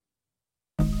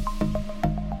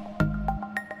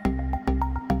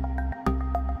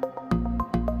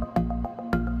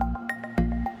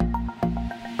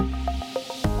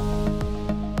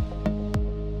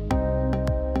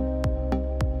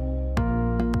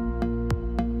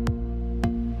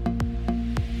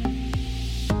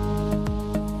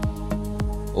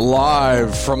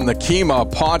Live from the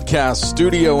Kima Podcast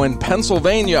Studio in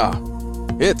Pennsylvania,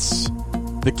 it's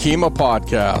the Kima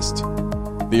Podcast,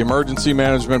 the emergency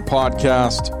management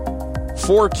podcast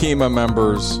for Kima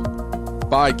members,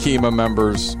 by Kima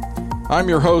members. I'm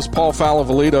your host, Paul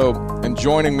Falavolito, and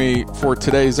joining me for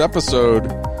today's episode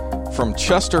from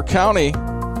Chester County,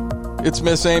 it's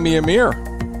Miss Amy Amir.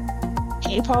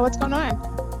 Hey, Paul, what's going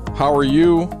on? How are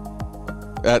you?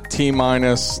 At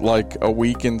T-minus like a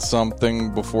week and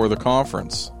something before the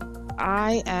conference.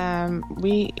 I'm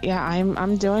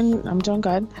doing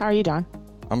good. How are you doing?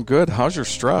 I'm good. How's your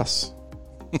stress?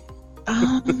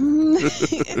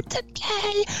 It's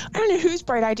okay. I don't know whose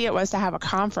bright idea it was to have a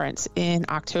conference in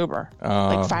October,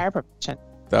 like fire prevention.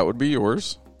 That would be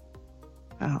yours.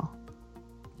 Oh.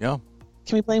 Yeah.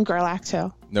 Can we blame Gerlach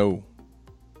too? No.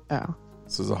 Oh.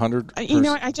 This is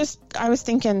 100%. I was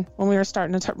thinking when we were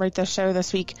starting to write this show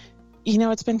this week,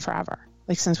 it's been forever,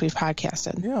 like since we've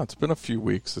podcasted. Yeah, it's been a few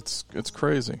weeks. It's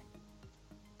crazy.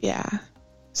 Yeah.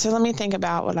 So let me think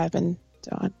about what I've been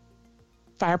doing.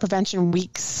 Fire prevention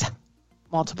weeks,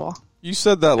 multiple. You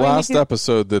said that last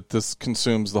episode that this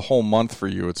consumes the whole month for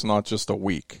you. It's not just a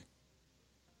week.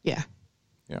 Yeah.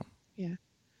 Yeah. Yeah.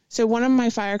 So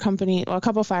a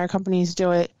couple of fire companies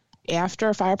do it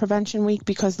after fire prevention week,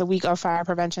 because the week of fire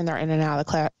prevention they're in and out of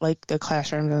the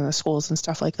classrooms and the schools and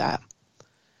stuff like that.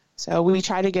 So we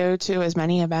try to go to as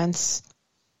many events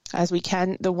as we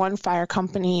can. The one fire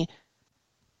company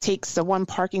takes the one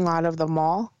parking lot of the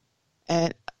mall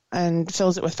and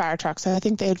fills it with fire trucks. So I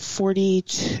think they had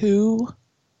 42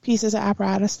 pieces of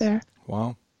apparatus there.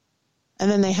 Wow. And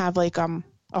then they have like a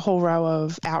whole row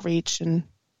of outreach and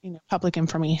public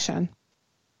information.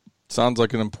 Sounds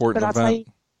like an important event.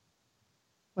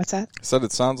 What's that? I said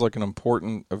it sounds like an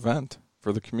important event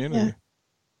for the community.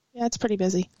 Yeah, it's pretty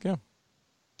busy. Yeah.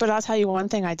 But I'll tell you one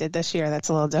thing I did this year that's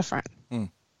a little different.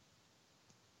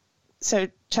 So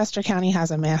Chester County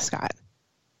has a mascot.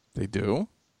 They do?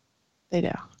 They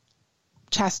do.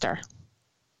 Chester,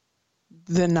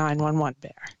 the 911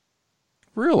 bear.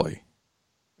 Really?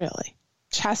 Really.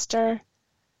 Chester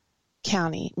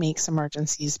County makes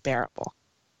emergencies bearable.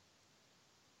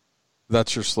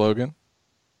 That's your slogan?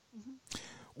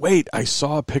 Wait, I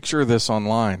saw a picture of this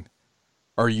online.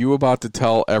 Are you about to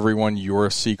tell everyone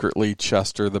you're secretly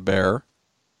Chester the Bear?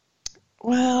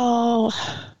 Well,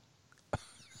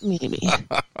 maybe.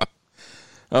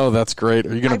 Oh, that's great.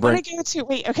 Are you going to bring...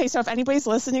 Okay, so if anybody's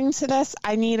listening to this,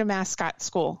 I need a mascot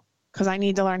school because I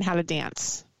need to learn how to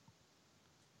dance.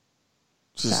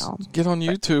 Just get on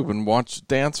YouTube and watch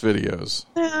dance videos.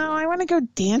 No, I want to go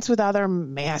dance with other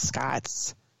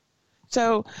mascots.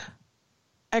 So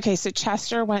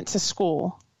Chester went to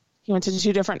school. He went to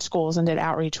 2 different schools and did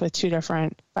outreach with 2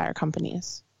 different fire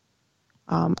companies.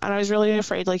 And I was really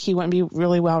afraid he wouldn't be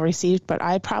really well received, but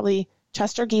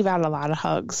Chester gave out a lot of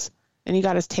hugs, and he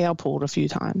got his tail pulled a few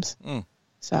times.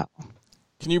 So,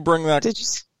 can you bring that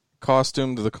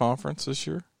costume to the conference this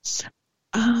year?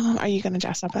 Are you going to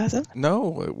dress up as him?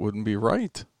 No, it wouldn't be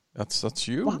right. That's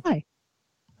you. Why?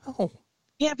 Oh.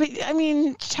 Yeah, but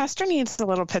Chester needs the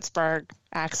little Pittsburgh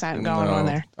accent going on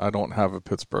there. I don't have a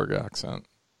Pittsburgh accent.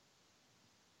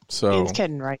 So he's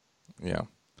kidding, right? Yeah.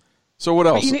 So what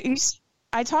else?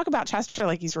 I talk about Chester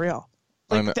like he's real.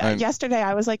 Yesterday,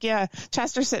 I was like, "Yeah,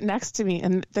 Chester's sitting next to me,"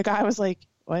 and the guy was like,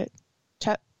 "What?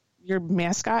 Your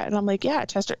mascot?" And I'm like, "Yeah,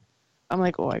 Chester." I'm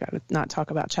like, "Oh, I got to not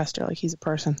talk about Chester like he's a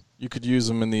person." You could use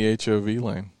him in the HOV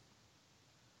lane.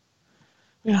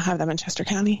 We don't have them in Chester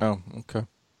County. Oh, okay.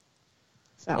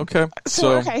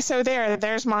 So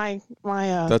there's my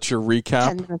that's your recap.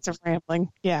 10 minutes of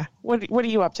rambling. Yeah. What are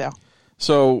you up to?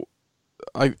 So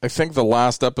I think the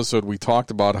last episode we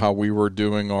talked about how we were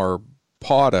doing our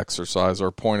pod exercise, our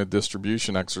point of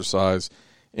distribution exercise,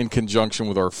 in conjunction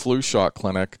with our flu shot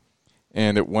clinic,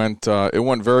 and it went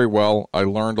very well. I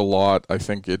learned a lot. I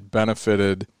think it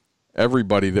benefited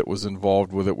everybody that was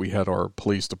involved with it. We had our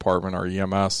police department, our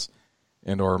EMS,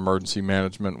 and our emergency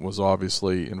management was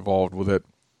obviously involved with it.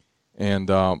 And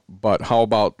but how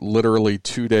about literally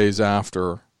 2 days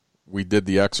after we did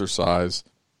the exercise,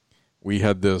 we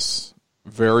had this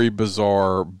very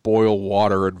bizarre boil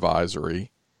water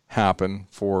advisory happen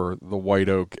for the White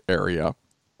Oak area,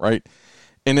 right?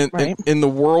 And in the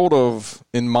world of,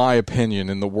 in my opinion,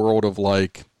 in the world of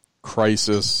like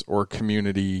crisis or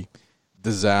community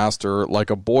disaster,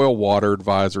 like a boil water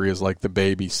advisory is like the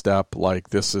baby step. Like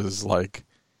this is like,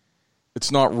 it's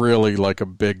not really like a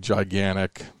big,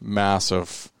 gigantic,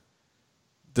 massive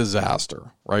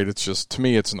disaster, right? It's just, to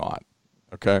me, it's not,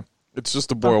 okay? It's just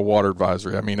a boil water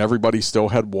advisory. I mean, everybody still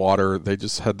had water. They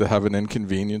just had to have an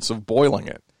inconvenience of boiling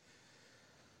it.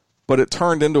 But it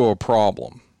turned into a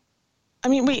problem. I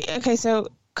mean, wait, okay, so,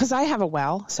 because I have a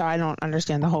well, so I don't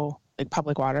understand the whole, like,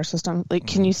 public water system. Like,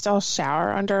 can you still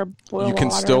shower under boil You water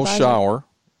can still advisory? shower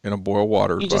in a boil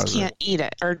water You just advisory. can't eat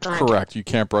it or drink Correct. You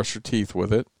can't brush your teeth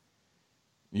with it.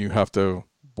 You have to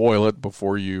boil it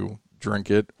before you drink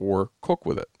it or cook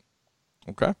with it.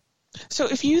 Okay? it. So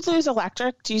if you lose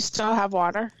electric, do you still have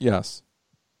water? Yes.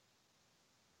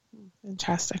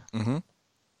 Interesting. Mm-hmm.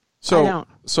 I don't.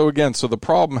 So again, so the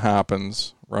problem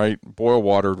happens, right? Boil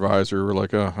water advisory, we're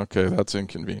like, oh, okay, that's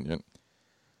inconvenient.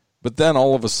 But then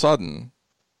all of a sudden,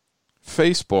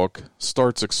 Facebook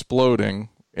starts exploding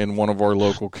in one of our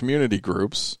local community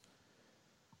groups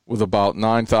with about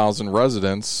 9,000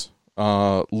 residents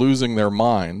losing their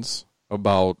minds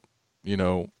about,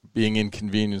 being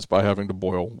inconvenienced by having to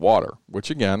boil water, which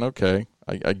again, okay,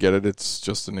 I get it. It's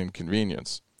just an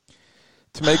inconvenience.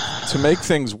 To make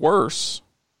things worse,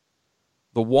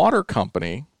 the water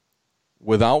company,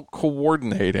 without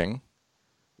coordinating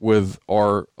with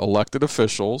our elected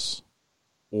officials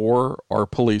or our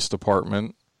police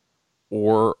department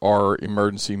or our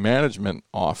emergency management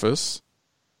office,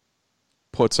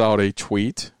 puts out a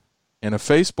tweet and a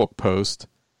Facebook post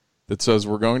that says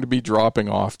we're going to be dropping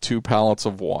off 2 pallets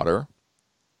of water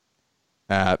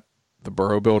at the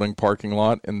Borough Building parking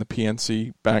lot and the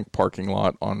PNC Bank parking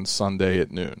lot on Sunday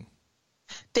at noon.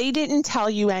 They didn't tell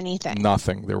you anything.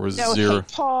 Nothing. There was No, zero. hey,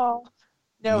 Paul.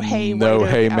 No, hey, No,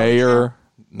 hey, Alexander. mayor.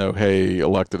 No, hey,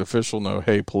 elected official. No,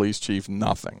 hey, police chief.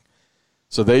 Nothing.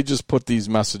 So they just put these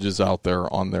messages out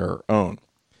there on their own.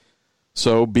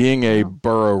 So being a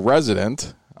borough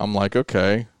resident, I'm like,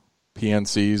 okay,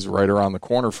 PNC's right around the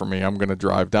corner for me. I'm going to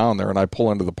drive down there, and I pull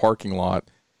into the parking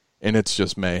lot, and it's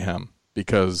just mayhem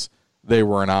because they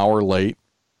were an hour late.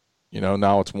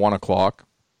 Now it's 1 o'clock.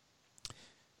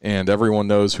 And everyone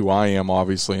knows who I am,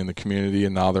 obviously, in the community,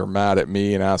 and now they're mad at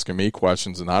me and asking me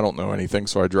questions, and I don't know anything,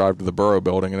 so I drive to the Borough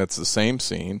Building, and it's the same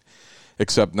scene,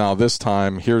 except now this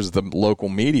time, here's the local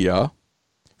media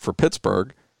for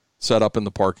Pittsburgh set up in the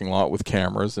parking lot with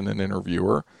cameras and an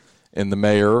interviewer, and the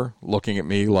mayor looking at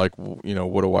me like,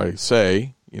 what do I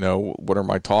say? What are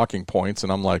my talking points?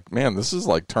 And I'm like, man, this is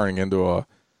like turning into a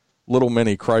little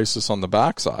mini crisis on the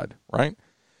backside, right?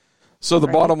 So the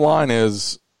bottom line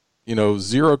is,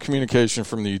 zero communication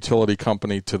from the utility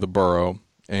company to the borough,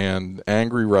 and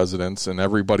angry residents and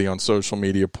everybody on social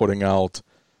media putting out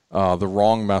the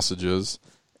wrong messages.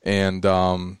 And,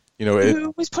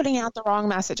 who was putting out the wrong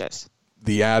messages?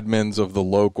 The admins of the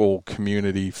local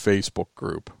community Facebook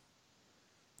group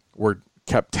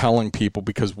kept telling people,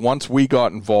 because once we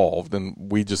got involved and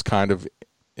we just kind of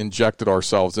injected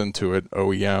ourselves into it,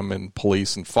 OEM and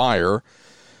police and fire,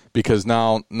 because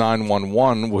now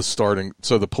 911 was starting.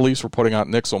 So the police were putting out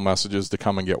Nixle messages to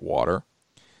come and get water.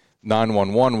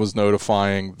 911 was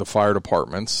notifying the fire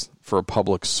departments for a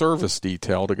public service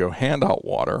detail to go hand out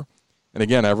water. And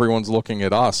again, everyone's looking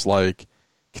at us like,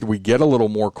 could we get a little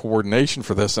more coordination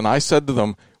for this? And I said to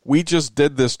them, we just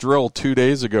did this drill 2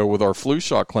 days ago with our flu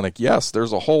shot clinic. Yes,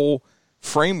 there's a whole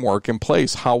framework in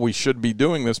place how we should be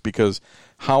doing this, because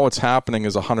how it's happening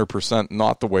is 100%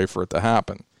 not the way for it to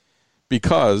happen.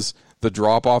 Because the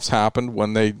drop-offs happened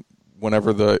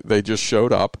whenever they just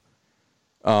showed up.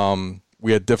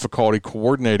 We had difficulty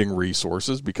coordinating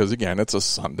resources because, again, it's a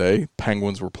Sunday.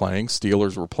 Penguins were playing.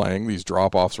 Steelers were playing. These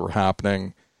drop-offs were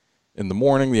happening in the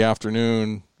morning, the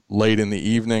afternoon, late in the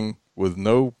evening with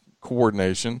no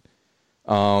coordination.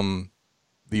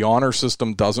 The honor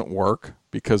system doesn't work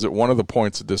because at one of the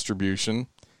points of distribution,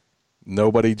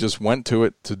 nobody just went to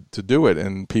it to do it,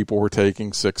 and people were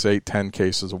taking 6, 8, 10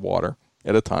 cases of water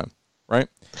at a time, right?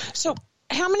 So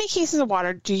how many cases of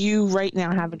water do you right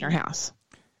now have in your house?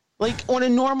 Like on a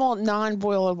normal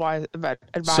non-boil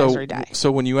advisory day.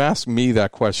 So when you ask me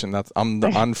that question, I'm the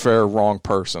unfair wrong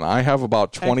person. I have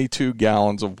about 22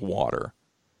 gallons of water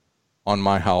on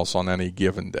my house on any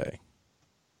given day.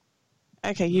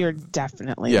 Okay, you're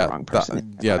definitely the wrong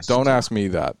person. Don't ask me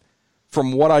that.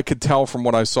 From what I could tell from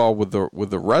what I saw with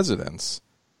the residents,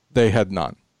 they had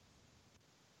none.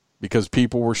 Because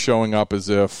people were showing up as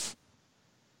if,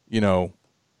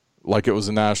 like it was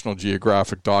a National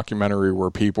Geographic documentary where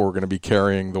people were going to be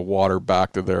carrying the water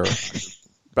back to their house.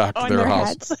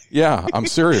 Heads. Yeah, I'm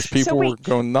serious. People were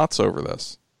going nuts over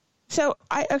this. So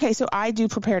I do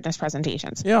preparedness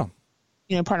presentations. Yeah.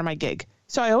 Part of my gig.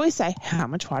 So I always say, how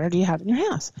much water do you have in your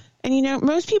house? And,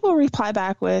 most people reply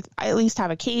back with, I at least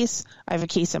have a case. I have a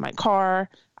case in my car.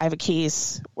 I have a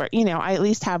case where, I at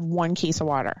least have one case of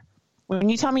water. When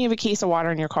you tell me you have a case of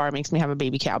water in your car, it makes me have a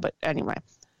baby cow. But anyway,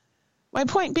 my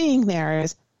point being there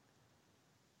is,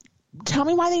 tell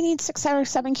me why they need 6 or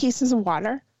 7 cases of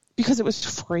water? Because it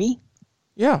was free?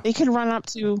 Yeah. They could run up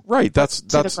to right. That's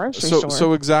the grocery store.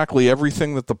 So exactly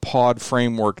everything that the pod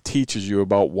framework teaches you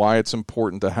about why it's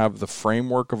important to have the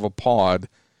framework of a pod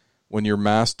when you're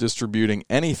mass distributing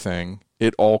anything,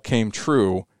 it all came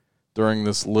true during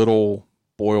this little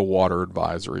boil water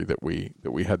advisory that we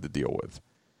had to deal with.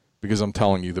 Because I'm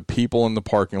telling you, the people in the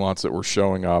parking lots that were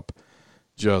showing up,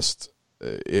 just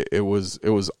it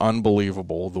was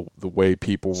unbelievable the way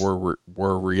people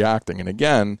were reacting. And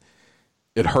again,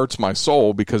 it hurts my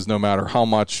soul because no matter how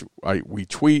much we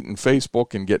tweet and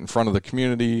Facebook and get in front of the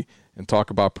community and talk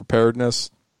about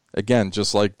preparedness, again,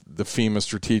 just like the FEMA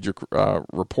strategic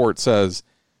report says,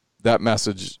 that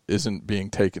message isn't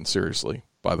being taken seriously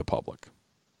by the public.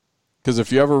 Because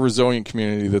if you have a resilient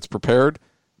community that's prepared,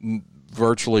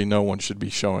 virtually no one should be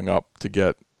showing up to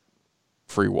get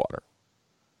free water.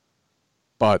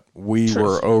 But we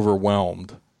were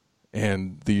overwhelmed,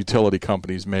 and the utility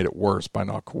companies made it worse by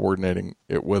not coordinating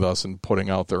it with us and putting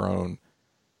out their own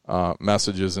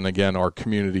messages. And again, our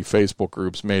community Facebook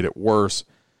groups made it worse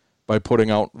by putting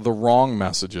out the wrong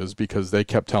messages because they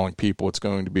kept telling people it's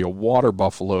going to be a water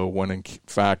buffalo when in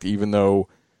fact, even though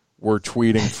we're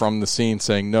tweeting from the scene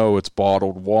saying, no, it's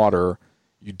bottled water,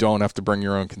 you don't have to bring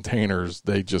your own containers.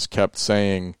 They just kept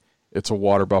saying it's a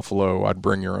water buffalo. I'd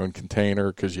bring your own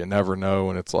container because you never know.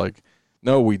 And it's like,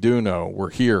 no, we do know. We're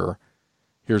here.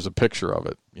 Here's a picture of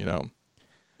it, you know.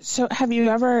 So have you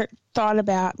ever thought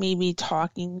about maybe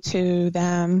talking to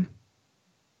them?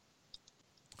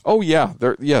 Oh, yeah.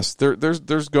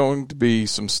 There's going to be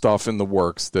some stuff in the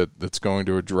works that's going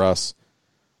to address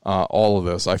all of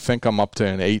this. I think I'm up to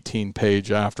an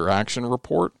 18-page after action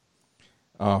report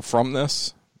from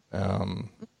this.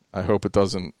 I hope it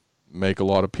doesn't make a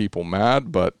lot of people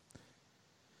mad, but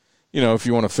you know, if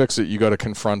you want to fix it, you got to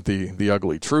confront the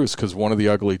ugly truths, because one of the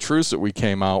ugly truths that we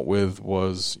came out with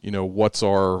was, you know, what's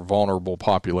our vulnerable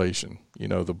population? You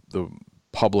know, the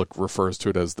public refers to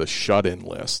it as the shut-in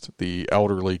list, the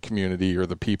elderly community or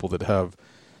the people that have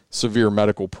severe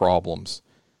medical problems.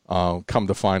 Come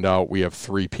to find out, we have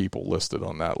 3 people listed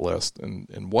on that list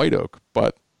in White Oak,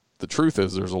 but the truth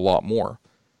is there's a lot more.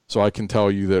 So I can tell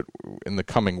you that in the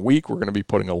coming week, we're going to be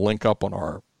putting a link up on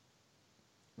our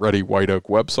Ready White Oak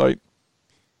website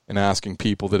and asking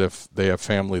people that if they have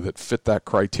family that fit that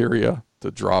criteria to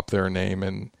drop their name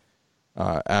and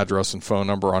address and phone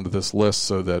number onto this list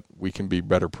so that we can be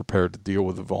better prepared to deal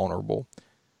with the vulnerable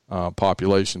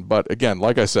population. But again,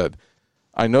 like I said,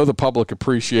 I know the public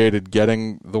appreciated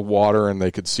getting the water and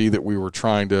they could see that we were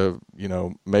trying to, you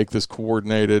know, make this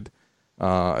coordinated.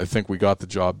 I think we got the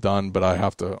job done, but I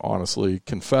have to honestly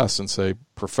confess and say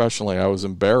professionally I was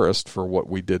embarrassed for what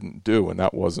we didn't do, and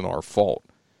that wasn't our fault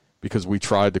because we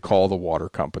tried to call the water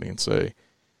company and say,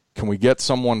 can we get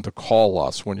someone to call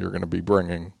us when you're going to be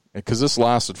bringing, because this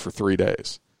lasted for 3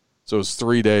 days. So it was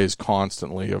 3 days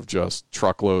constantly of just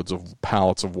truckloads of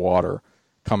pallets of water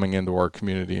coming into our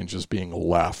community and just being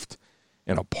left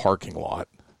in a parking lot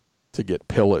to get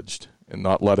pillaged and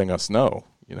not letting us know,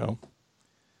 you know.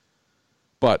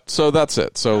 But, so that's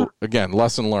it. So, again,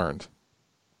 lesson learned.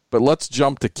 But let's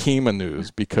jump to Kima news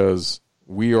because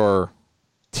we are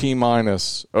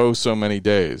T-minus so many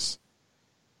days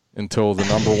until the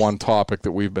number one topic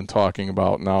that we've been talking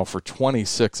about now for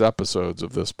 26 episodes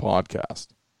of this podcast.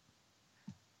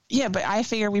 Yeah, but I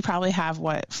figure we probably have,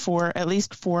 at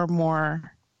least 4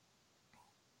 more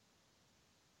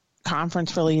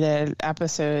conference-related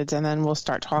episodes, and then we'll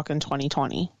start talking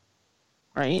 2020,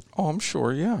 right? Oh, I'm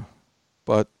sure, yeah.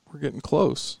 But we're getting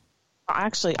close.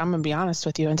 Actually, I'm going to be honest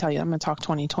with you and tell you I'm going to talk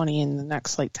 2020 in the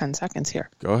next, 10 seconds here.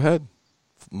 Go ahead.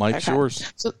 Mike's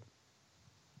yours. So,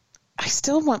 I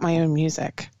still want my own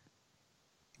music.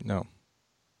 No.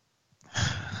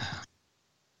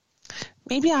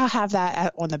 Maybe I'll have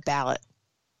that on the ballot.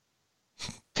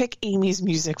 Pick Amy's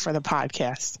music for the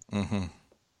podcast. Mm-hmm.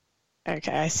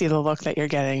 Okay, I see the look that you're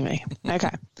getting me.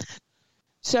 Okay.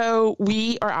 So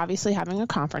we are obviously having a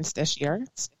conference this year.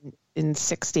 It's in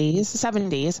 7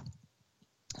 days.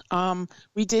 I'm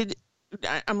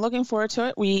looking forward to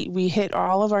it. We hit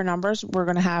all of our numbers. We're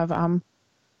going to have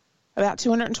about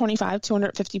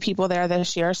 250 people there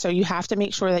this year. So you have to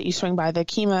make sure that you swing by the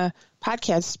Kima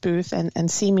podcast booth and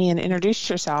see me and introduce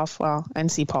yourself. Well,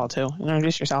 and see Paul too.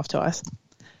 Introduce yourself to us.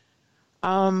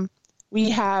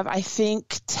 We have, I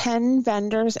think, 10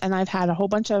 vendors, and I've had a whole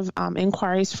bunch of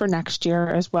inquiries for next year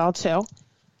as well, too.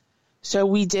 So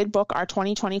we did book our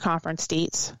 2020 conference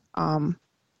dates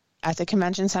at the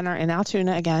Convention Center in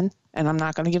Altoona again, and I'm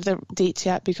not going to give the dates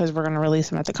yet because we're going to release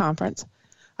them at the conference.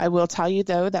 I will tell you,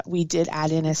 though, that we did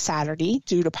add in a Saturday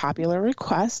due to popular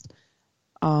request,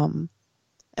 and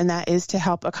that is to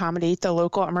help accommodate the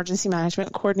local emergency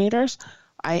management coordinators.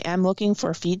 I am looking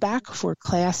for feedback for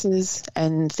classes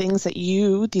and things that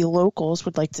you, the locals,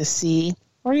 would like to see,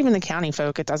 or even the county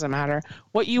folk, it doesn't matter,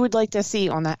 what you would like to see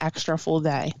on that extra full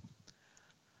day.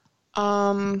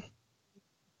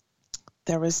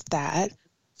 There was that.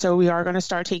 So we are going to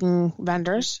start taking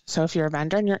vendors. So if you're a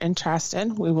vendor and you're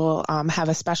interested, we will have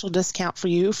a special discount for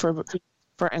you for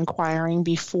inquiring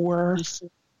before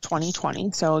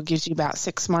 2020. So it gives you about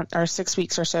 6 months or 6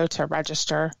 weeks or so to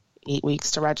register, 8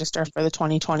 weeks to register for the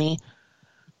 2020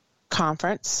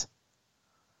 conference.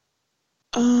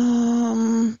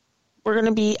 We're going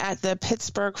to be at the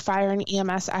Pittsburgh Fire and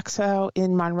EMS Expo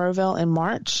in Monroeville in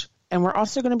March. And we're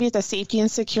also going to be at the Safety and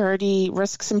Security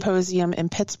Risk Symposium in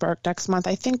Pittsburgh next month.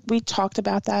 I think we talked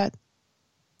about that.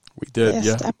 We did,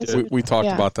 yeah. We talked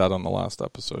about that on the last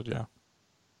episode, yeah.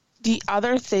 The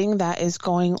other thing that is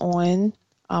going on,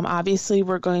 obviously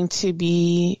we're going to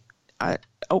be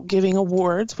giving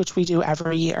awards, which we do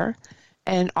every year.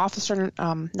 And officer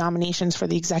nominations for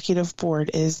the executive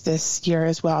board is this year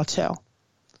as well, too.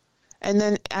 And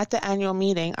then at the annual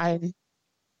meeting, I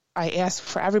asked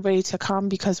for everybody to come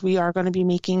because we are going to be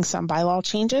making some bylaw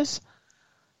changes.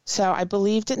 So I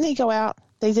believe, didn't they go out?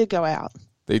 They did go out.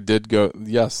 They did go,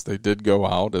 yes, they did go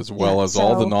out, as well as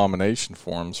all the nomination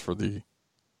forms for the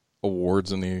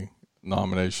awards and the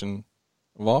nomination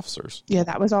of officers. Yeah,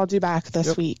 that was all due back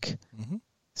this week. Mm-hmm.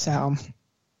 So,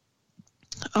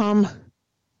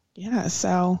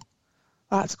 so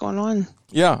lots going on.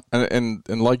 Yeah, and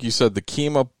like you said, the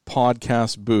KEMA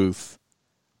podcast booth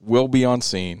will be on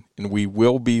scene, and we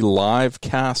will be live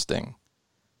casting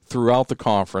throughout the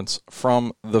conference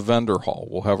from the vendor hall.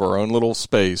 We'll have our own little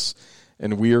space,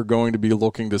 and we are going to be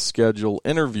looking to schedule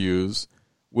interviews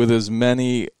with as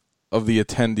many of the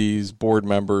attendees, board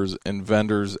members, and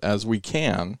vendors as we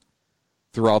can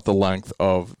throughout the length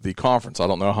of the conference. I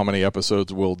don't know how many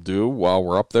episodes we'll do while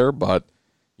we're up there, but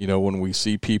when we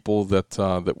see people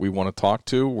that we want to talk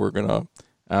to, we're going to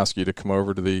ask you to come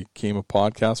over to the KEMA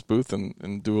podcast booth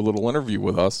and do a little interview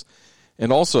with us.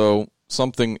 And also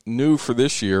something new for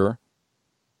this year,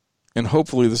 and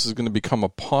hopefully this is going to become a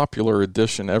popular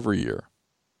edition every year,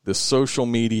 the social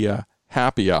media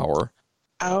happy hour.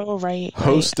 Oh, right.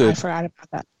 Hosted, I forgot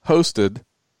about that. Hosted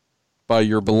by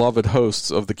your beloved hosts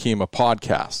of the KEMA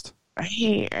podcast.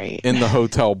 Right. In the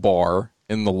hotel bar,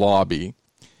 in the lobby.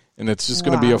 And it's just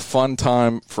going to be a fun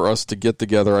time for us to get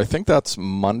together. I think that's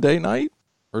Monday night,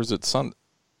 or is it Sunday?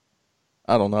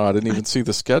 I don't know. I didn't even see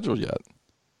the schedule yet.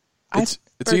 It's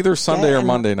either Sunday or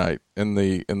Monday night in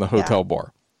the hotel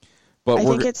bar. But I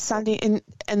think it's Sunday in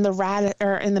the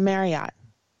Marriott.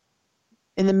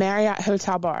 In the Marriott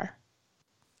hotel bar.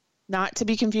 Not to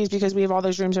be confused, because we have all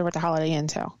those rooms over at the Holiday Inn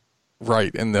too.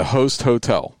 Right, in the host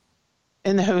hotel.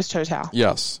 In the host hotel.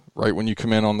 Yes, right when you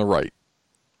come in on the right.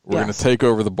 We're going to take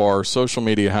over the bar, social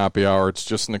media happy hour. It's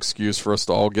just an excuse for us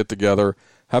to all get together,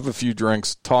 have a few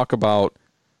drinks, talk about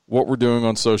what we're doing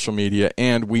on social media,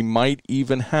 and we might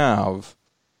even have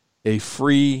a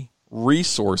free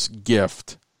resource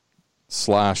gift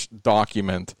 /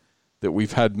 document that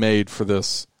we've had made for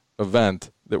this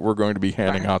event that we're going to be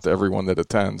handing out to everyone that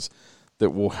attends that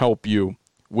will help you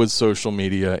with social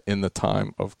media in the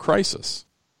time of crisis.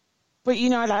 But,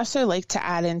 I'd also like to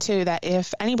add in, too, that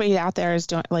if anybody out there is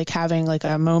doing, having,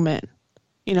 a moment,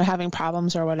 having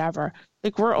problems or whatever,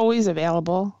 we're always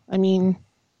available. I mean,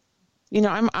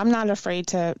 I'm not afraid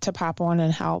to pop on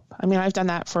and help. I mean, I've done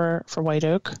that for White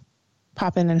Oak.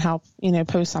 Pop in and help,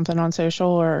 post something on social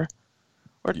or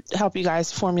help you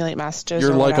guys formulate messages.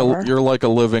 You're like a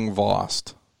living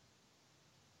Vost,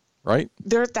 right?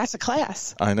 That's a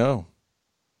class. I know.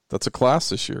 That's a class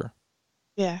this year.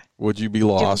 Yeah. Would you be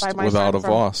lost without a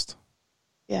Vost?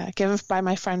 Yeah, given by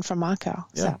my friend from Mako.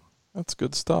 Yeah, so. That's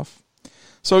good stuff.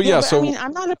 So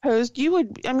I'm not opposed. You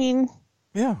would.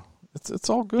 Yeah, it's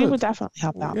all good. You would definitely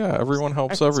help out. Yeah, everyone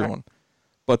helps everyone.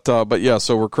 But yeah,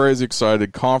 so we're crazy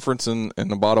excited. Conference in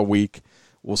about a week.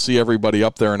 We'll see everybody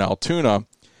up there in Altoona.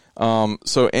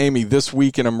 So Amy, this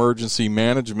week in emergency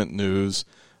management news,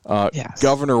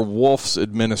 Governor Wolf's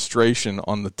administration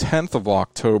on the 10th of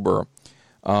October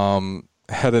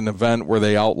had an event where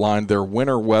they outlined their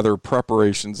winter weather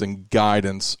preparations and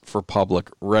guidance for public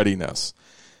readiness.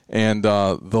 And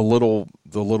the little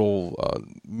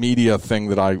media thing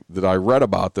that I read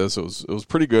about this, it was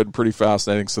pretty good, pretty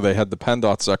fascinating. So they had the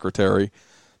PennDOT secretary,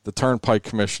 the Turnpike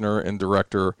commissioner, and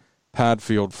Director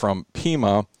Padfield from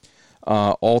PEMA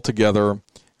all together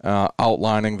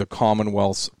outlining the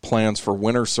Commonwealth's plans for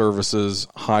winter services,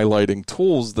 highlighting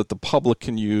tools that the public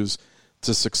can use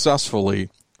to successfully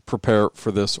prepare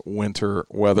for this winter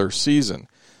weather season.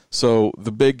 So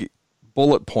the big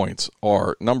bullet points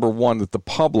are, number one, that the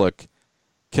public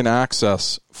can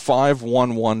access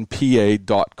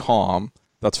 511pa.com.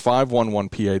 That's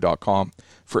 511pa.com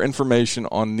for information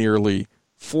on nearly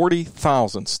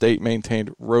 40,000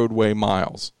 state-maintained roadway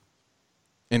miles,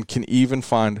 and can even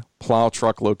find plow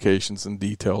truck locations and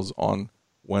details on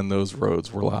when those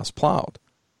roads were last plowed.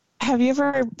 Have you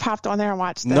ever popped on there and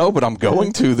watched them? No, but I'm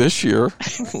going to this year.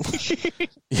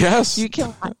 Yes. You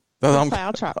can watch the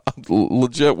plow truck.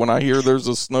 Legit, when I hear there's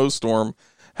a snowstorm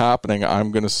happening,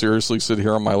 I'm going to seriously sit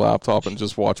here on my laptop and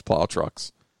just watch plow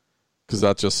trucks, because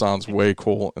that just sounds way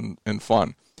cool and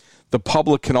fun. The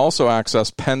public can also access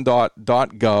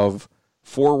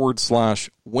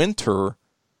PennDOT.gov/winter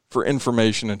for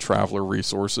information and traveler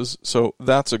resources, so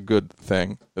that's a good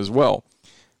thing as well.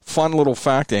 Fun little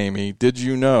fact, Amy, did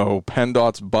you know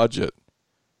PennDOT's budget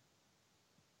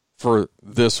for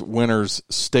this winter's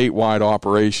statewide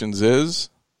operations is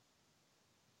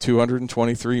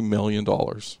 $223 million?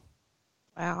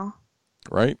 Wow.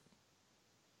 Right?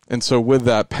 And so with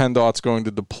that, PennDOT's going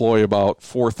to deploy about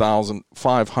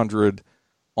 4,500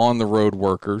 on-the-road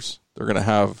workers. They're going to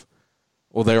have,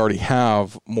 well, they already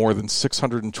have more than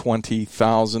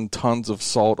 620,000 tons of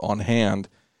salt on hand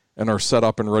and are set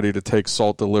up and ready to take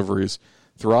salt deliveries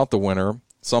throughout the winter.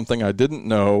 Something I didn't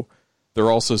know,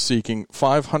 they're also seeking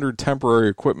 500 temporary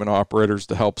equipment operators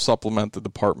to help supplement the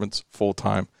department's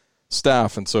full-time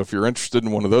staff. And so if you're interested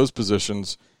in one of those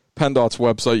positions, PennDOT's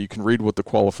website, you can read what the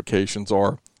qualifications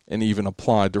are and even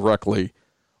apply directly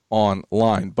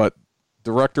online. But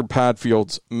Director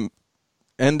Padfield's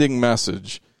ending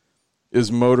message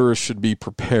is motorists should be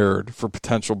prepared for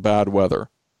potential bad weather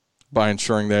by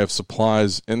ensuring they have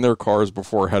supplies in their cars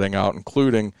before heading out,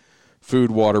 including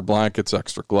food, water, blankets,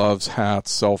 extra gloves,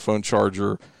 hats, cell phone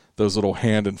charger, those little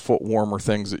hand and foot warmer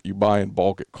things that you buy in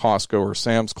bulk at Costco or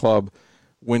Sam's Club,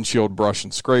 windshield brush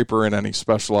and scraper, and any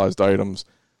specialized items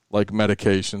like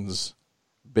medications,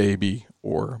 baby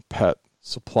or pet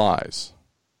supplies.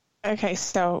 Okay,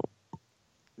 so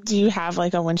do you have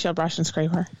like a windshield brush and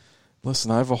scraper?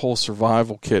 Listen, I have a whole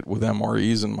survival kit with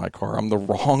MREs in my car. I'm the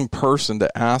wrong person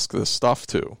to ask this stuff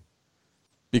to,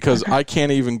 because I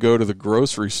can't even go to the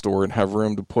grocery store and have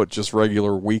room to put just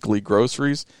regular weekly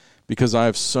groceries, because I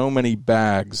have so many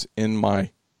bags in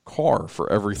my car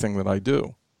for everything that I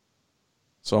do.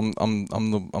 So I'm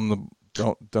the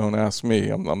don't ask me.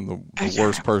 I'm the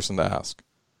worst person to ask.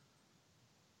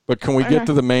 But can we get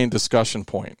to the main discussion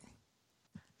point?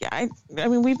 Yeah, I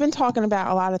mean, we've been talking about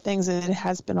a lot of things, and it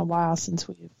has been a while since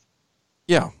we've...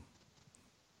 Yeah.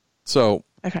 So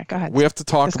okay, go ahead. We have to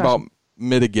talk about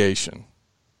mitigation.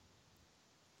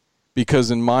 Because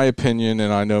in my opinion,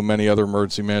 and I know many other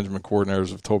emergency management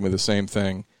coordinators have told me the same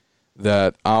thing,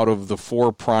 that out of the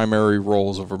four primary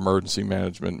roles of emergency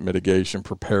management, mitigation,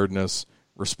 preparedness,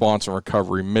 response, and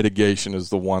recovery, mitigation is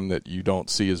the one that you don't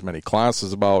see as many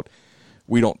classes about.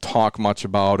 We don't talk much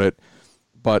about it.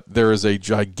 But there is a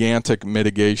gigantic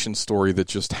mitigation story that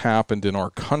just happened in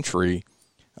our country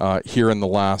here in the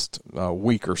last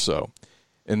week or so.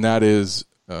 And that is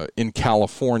in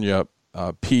California,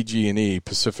 PG&E,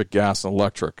 Pacific Gas and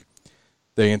Electric,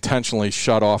 they intentionally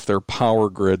shut off their power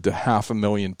grid to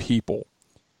 500,000 people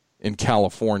in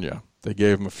California. They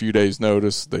gave them a few days'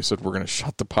 notice. They said, we're going to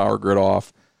shut the power grid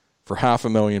off for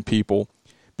 500,000 people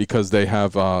because they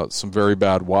have some very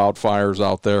bad wildfires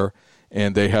out there.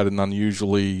 And they had an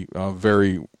unusually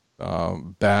very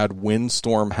bad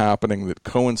windstorm happening that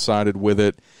coincided with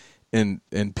it. And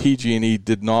PG&E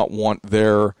did not want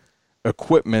their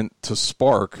equipment to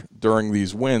spark during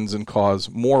these winds and cause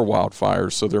more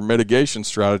wildfires. So their mitigation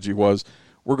strategy was,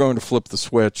 we're going to flip the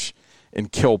switch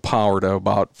and kill power to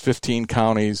about 15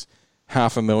 counties,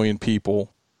 500,000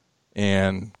 people,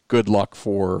 and good luck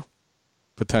for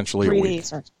potentially 3 a week.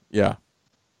 days. Yeah.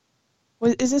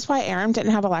 Is this why Aram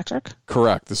didn't have electric?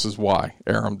 Correct. This is why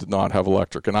Aram did not have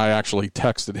electric. And I actually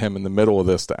texted him in the middle of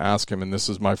this to ask him, and this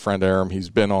is my friend Aram. He's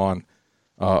been on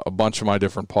a bunch of my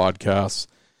different podcasts,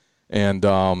 and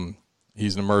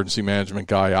he's an emergency management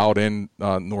guy out in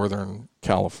Northern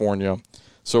California.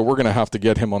 So we're going to have to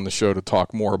get him on the show to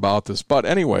talk more about this. But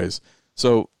anyways,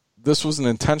 so this was an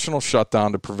intentional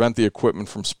shutdown to prevent the equipment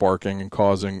from sparking and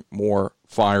causing more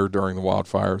fire during the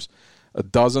wildfires. A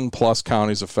dozen-plus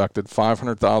counties affected,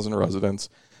 500,000 residents,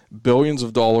 billions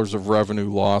of dollars of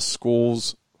revenue lost,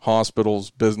 schools,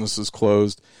 hospitals, businesses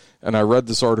closed. And I read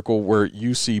this article where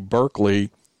UC Berkeley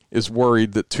is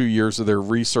worried that 2 years of their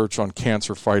research on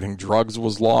cancer-fighting drugs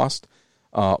was lost.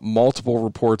 Multiple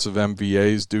reports of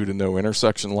MVAs due to no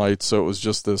intersection lights. So it was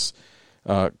just this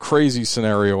crazy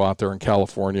scenario out there in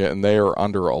California, and they are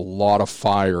under a lot of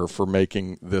fire for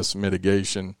making this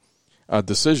mitigation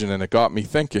decision. And it got me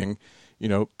thinking,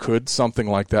 could something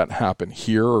like that happen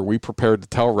here? Are we prepared to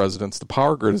tell residents the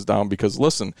power grid is down? Because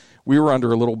listen, we were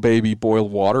under a little baby boil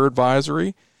water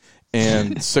advisory,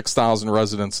 and 6,000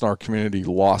 residents in our community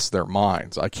lost their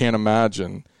minds. I can't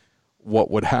imagine what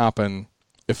would happen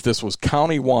if this was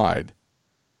countywide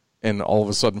and all of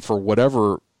a sudden, for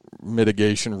whatever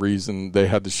mitigation reason, they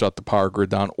had to shut the power grid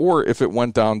down, or if it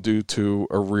went down due to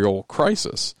a real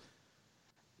crisis.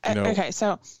 Okay,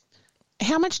 so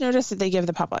how much notice did they give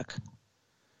the public?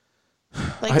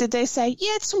 Did they say,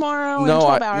 yeah, it's tomorrow?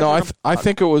 No, in 12 hours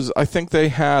I think they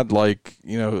had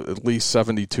at least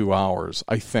 72 hours.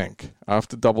 I think I have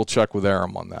to double check with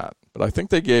Aram on that, but I think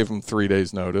they gave them 3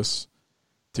 days notice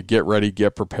to get ready,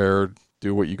 get prepared,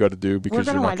 do what you got to do, because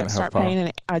you're not going to have power. We're going to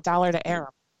wind up start paying $1 to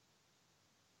Aram.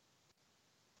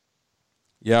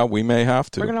 Yeah, we may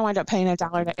have to. We're going to wind up paying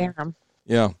 $1 to Aram.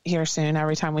 Yeah. Here soon,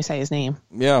 every time we say his name.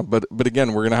 Yeah, but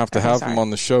again, we're going to have him on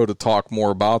the show to talk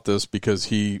more about this, because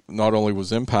he not only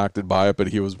was impacted by it, but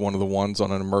he was one of the ones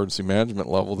on an emergency management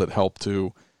level that helped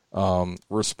to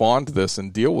respond to this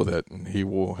and deal with it. And he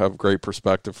will have great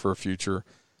perspective for a future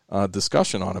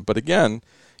discussion on it. But again,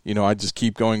 I just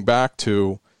keep going back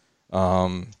to,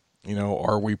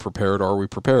 are we prepared? Are we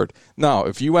prepared? Now,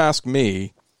 if you ask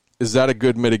me, is that a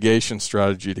good mitigation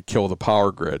strategy to kill the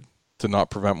power grid, to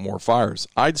not prevent more fires?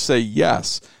 I'd say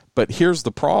yes, but here's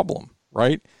the problem,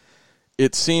 right?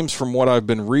 It seems from what I've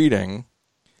been reading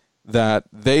that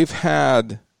they've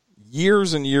had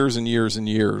years and years and years and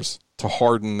years to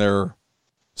harden their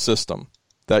system,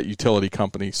 that utility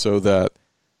company, so that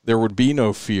there would be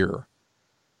no fear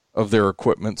of their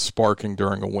equipment sparking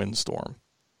during a windstorm.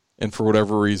 And for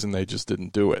whatever reason, they just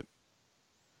didn't do it.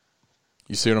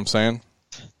 You see what I'm saying?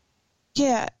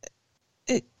 Yeah.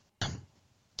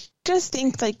 Just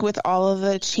think, with all of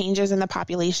the changes in the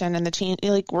population and the change,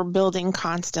 we're building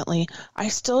constantly. I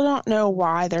still don't know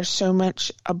why there's so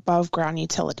much above ground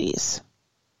utilities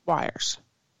wires.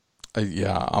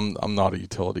 I'm not a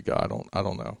utility guy. I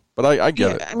don't know, but I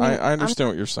get it. I understand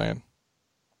what you're saying.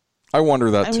 I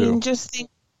wonder that too. Just think,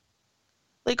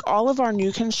 all of our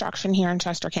new construction here in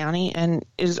Chester County and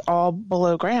is all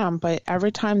below ground, but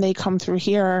every time they come through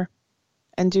here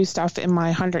and do stuff in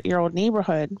my 100-year-old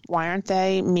neighborhood, why aren't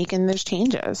they making those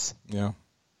changes? Yeah,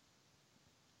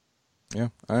 I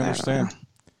understand.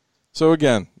 So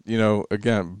again,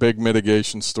 big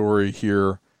mitigation story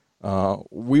here.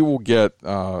 We will get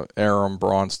Aram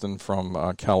Bronston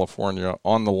from California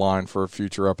on the line for a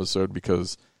future episode,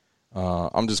 because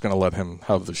I'm just going to let him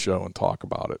have the show and talk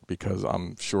about it, because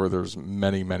I'm sure there's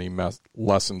many, many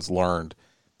lessons learned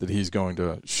that he's going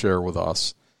to share with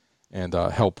us and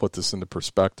help put this into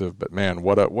perspective. But man,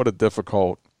 what a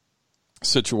difficult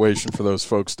situation for those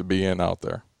folks to be in out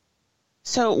there.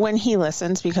 So when he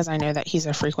listens, because I know that he's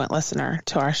a frequent listener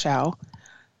to our show,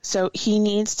 so he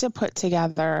needs to put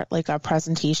together a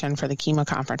presentation for the chemo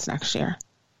conference next year.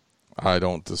 I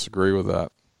don't disagree with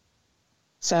that.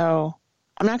 So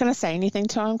I'm not going to say anything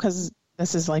to him, because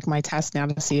this is my test now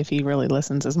to see if he really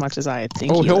listens as much as I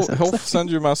think he listens. He'll send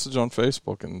you a message on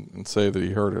Facebook and say that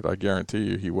he heard it. I guarantee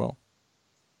you he will.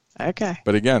 Okay.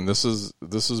 But again, this is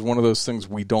one of those things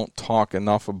we don't talk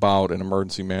enough about in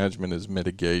emergency management, is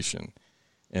mitigation.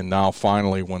 And now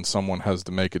finally, when someone has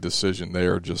to make a decision, they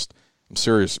are just, I'm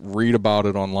serious, read about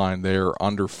it online. They are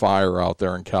under fire out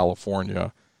there in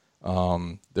California.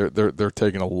 They're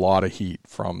taking a lot of heat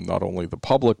from not only the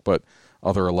public, but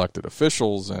other elected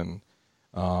officials, and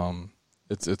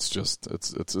it's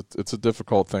a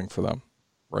difficult thing for them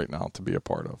right now to be a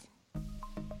part of.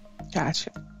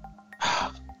 Gotcha.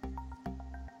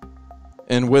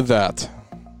 And with that,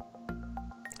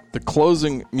 the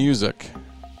closing music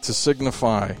to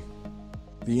signify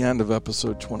the end of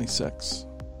episode 26.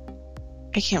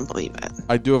 I can't believe it.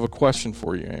 I do have a question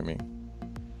for you, Amy.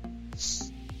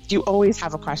 You always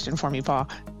have a question for me, Paul.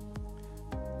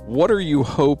 What are you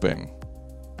hoping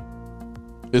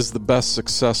is the best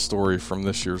success story from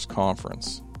this year's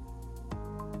conference?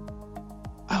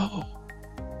 Oh.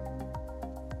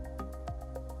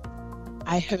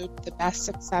 I hope the best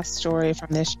success story from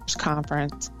this year's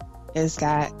conference is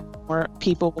that more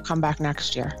people will come back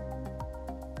next year.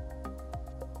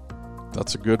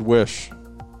 That's a good wish.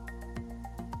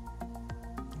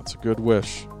 That's a good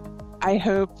wish. I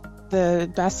hope the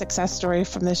best success story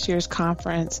from this year's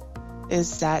conference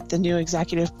is that the new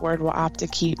executive board will opt to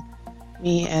keep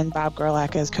me and Bob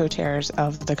Gerlach as co-chairs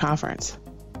of the conference.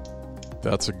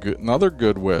 That's another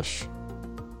good wish.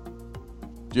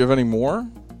 Do you have any more?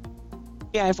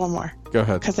 Yeah, I have one more. Go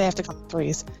ahead. Because they have to come in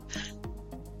threes.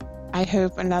 I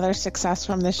hope another success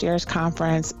from this year's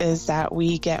conference is that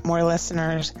we get more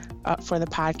listeners up for the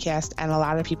podcast, and a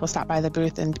lot of people stop by the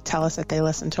booth and tell us that they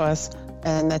listen to us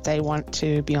and that they want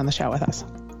to be on the show with us.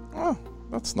 Oh,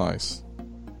 that's nice.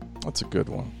 That's a good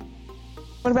one.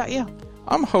 What about you?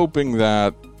 I'm hoping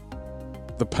that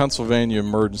the Pennsylvania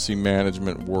emergency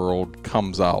management world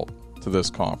comes out to this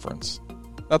conference.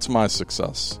 That's my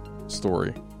success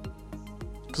story.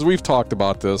 Because we've talked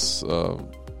about this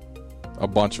a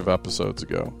bunch of episodes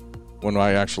ago when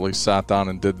I actually sat down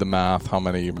and did the math, how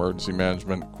many emergency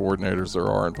management coordinators there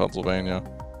are in Pennsylvania,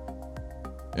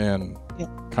 and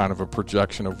kind of a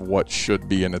projection of what should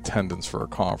be in attendance for a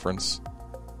conference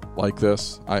like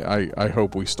this. I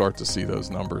hope we start to see those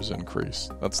numbers increase.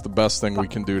 That's the best thing we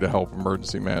can do to help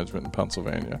emergency management in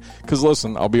Pennsylvania. Because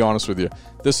listen, I'll be honest with you,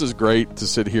 this is great to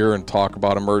sit here and talk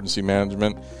about emergency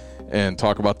management and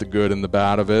talk about the good and the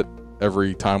bad of it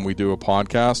every time we do a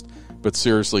podcast. But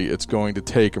seriously, it's going to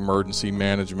take emergency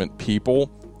management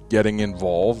people getting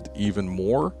involved even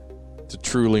more to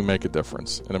truly make a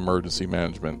difference in emergency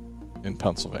management in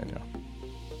Pennsylvania.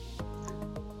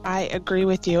 I agree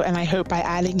with you, and I hope by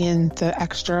adding in the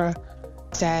extra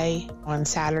day on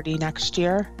Saturday next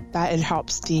year, that it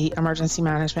helps the emergency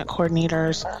management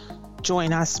coordinators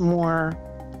join us more.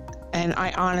 And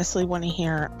I honestly want to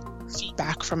hear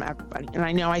feedback from everybody. And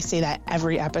I know I say that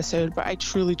every episode, but I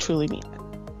truly, truly mean it.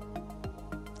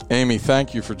 Amy,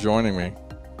 thank you for joining me.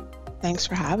 Thanks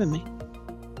for having me.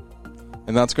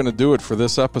 And that's going to do it for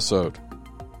this episode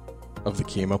of the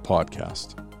Chemo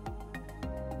Podcast.